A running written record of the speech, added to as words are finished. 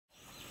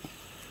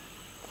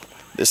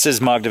This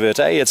is Mark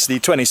DeVerte. It's the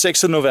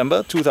 26th of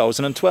November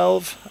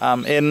 2012.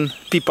 I'm in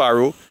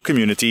Piparo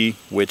community,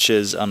 which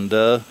is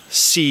under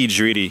siege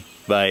really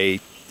by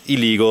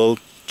illegal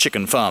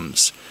chicken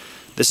farms.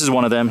 This is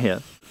one of them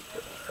here.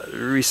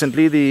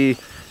 Recently the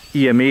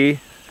EMA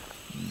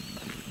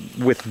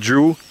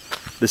withdrew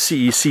the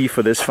CEC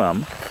for this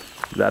farm.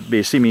 That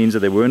basically means that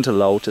they weren't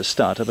allowed to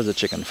start up as a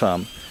chicken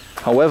farm.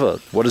 However,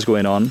 what is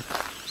going on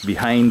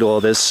behind all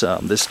this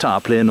this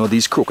tarpaulin or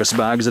these crocus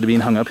bags that have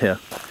been hung up here?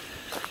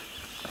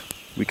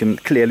 We can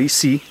clearly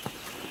see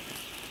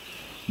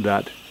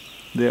that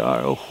there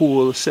are a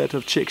whole set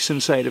of chicks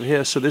inside of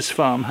here. So this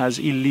farm has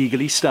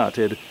illegally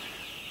started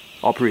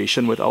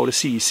operation without a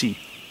CEC.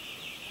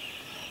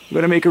 I'm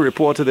going to make a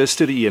report of this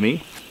to the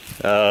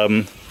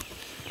EMA.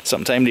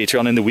 Sometime later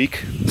on in the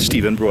week,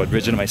 Stephen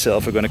Broadbridge and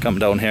myself are going to come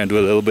down here and do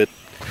a little bit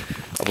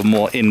of a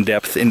more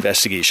in-depth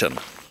investigation.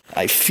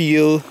 I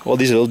feel all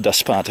these little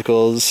dust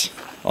particles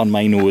on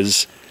my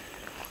nose.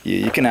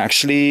 You can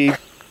actually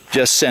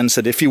just sense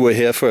that if you were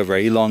here for a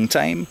very long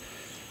time,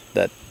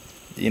 that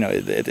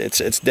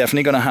it's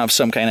definitely going to have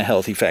some kind of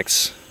health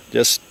effects.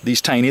 Just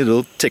these tiny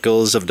little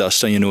tickles of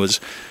dust on your nose.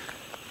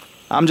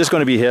 I'm just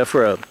going to be here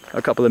for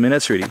a couple of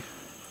minutes really.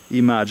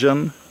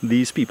 Imagine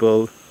these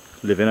people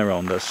living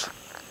around us.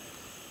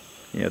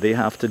 They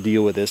have to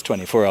deal with this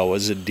 24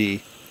 hours a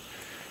day.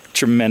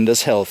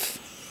 Tremendous health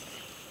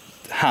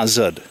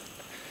hazard.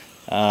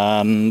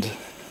 And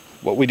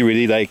what we'd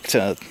really like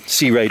to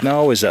see right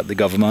now is that the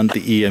government,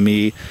 the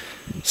EMA,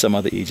 some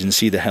other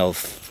agency, the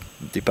health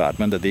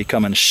department, that they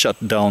come and shut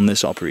down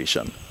this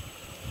operation.